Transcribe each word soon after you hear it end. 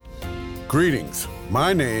Greetings.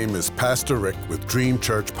 My name is Pastor Rick with Dream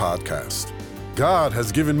Church Podcast. God has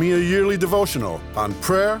given me a yearly devotional on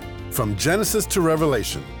prayer from Genesis to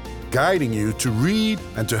Revelation, guiding you to read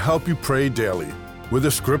and to help you pray daily, with a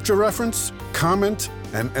scripture reference, comment,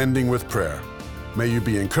 and ending with prayer. May you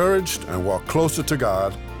be encouraged and walk closer to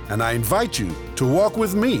God, and I invite you to walk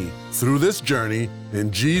with me through this journey.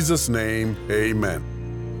 In Jesus' name,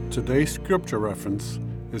 amen. Today's scripture reference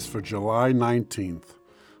is for July 19th.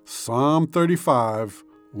 Psalm 35,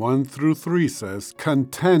 1 through 3 says,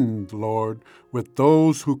 "Contend, Lord, with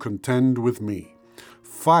those who contend with me.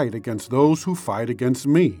 Fight against those who fight against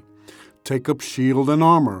me. Take up shield and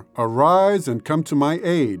armor. Arise and come to my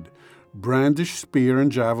aid. Brandish spear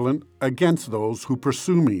and javelin against those who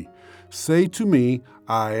pursue me. Say to me,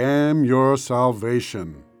 I am your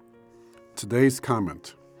salvation." Today's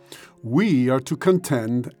comment. We are to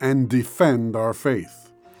contend and defend our faith,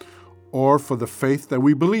 or for the faith that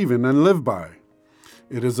we believe in and live by.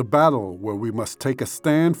 It is a battle where we must take a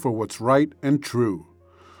stand for what's right and true.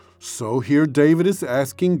 So here David is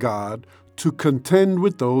asking God to contend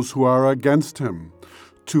with those who are against him,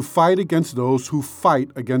 to fight against those who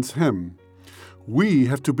fight against him. We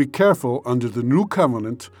have to be careful under the new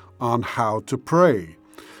covenant on how to pray.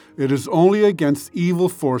 It is only against evil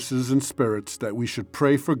forces and spirits that we should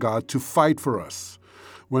pray for God to fight for us.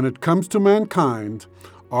 When it comes to mankind,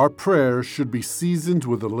 our prayers should be seasoned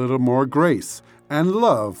with a little more grace and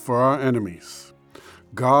love for our enemies.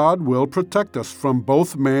 God will protect us from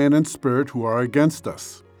both man and spirit who are against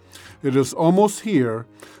us. It is almost here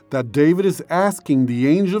that David is asking the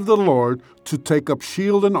angel of the Lord to take up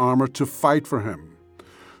shield and armor to fight for him.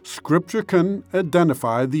 Scripture can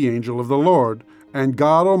identify the angel of the Lord and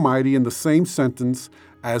God Almighty in the same sentence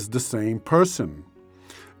as the same person.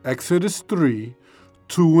 Exodus 3,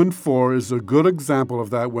 2 and 4 is a good example of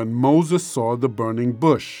that when Moses saw the burning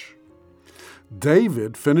bush.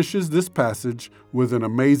 David finishes this passage with an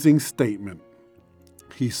amazing statement.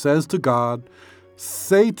 He says to God,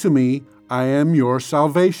 "Say to me, I am your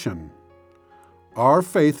salvation." Our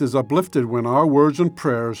faith is uplifted when our words and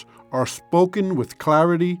prayers are spoken with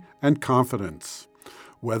clarity and confidence,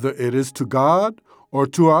 whether it is to God or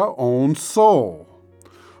to our own soul.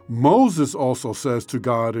 Moses also says to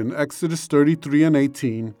God in Exodus 33 and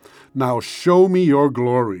 18, "Now show me your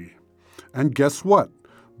glory." And guess what?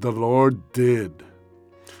 The Lord did.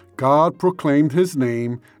 God proclaimed his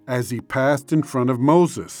name as he passed in front of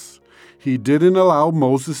Moses. He didn't allow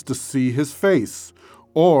Moses to see his face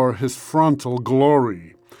or his frontal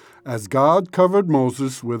glory, as God covered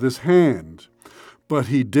Moses with his hand. But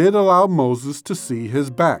he did allow Moses to see his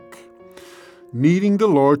back. Needing the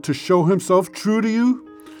Lord to show himself true to you?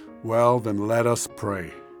 Well, then let us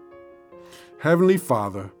pray. Heavenly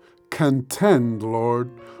Father, contend,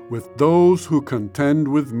 Lord, with those who contend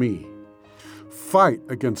with me. Fight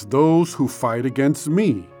against those who fight against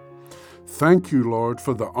me. Thank you, Lord,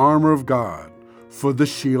 for the armor of God, for the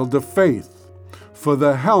shield of faith, for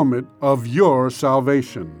the helmet of your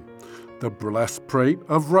salvation, the breastplate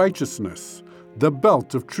of righteousness, the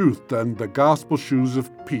belt of truth, and the gospel shoes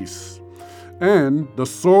of peace, and the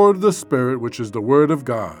sword of the Spirit, which is the word of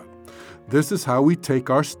God. This is how we take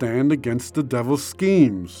our stand against the devil's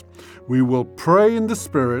schemes. We will pray in the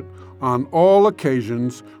Spirit on all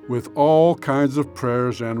occasions with all kinds of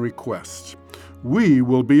prayers and requests. We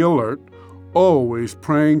will be alert, always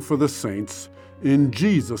praying for the saints. In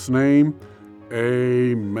Jesus' name,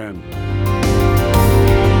 amen.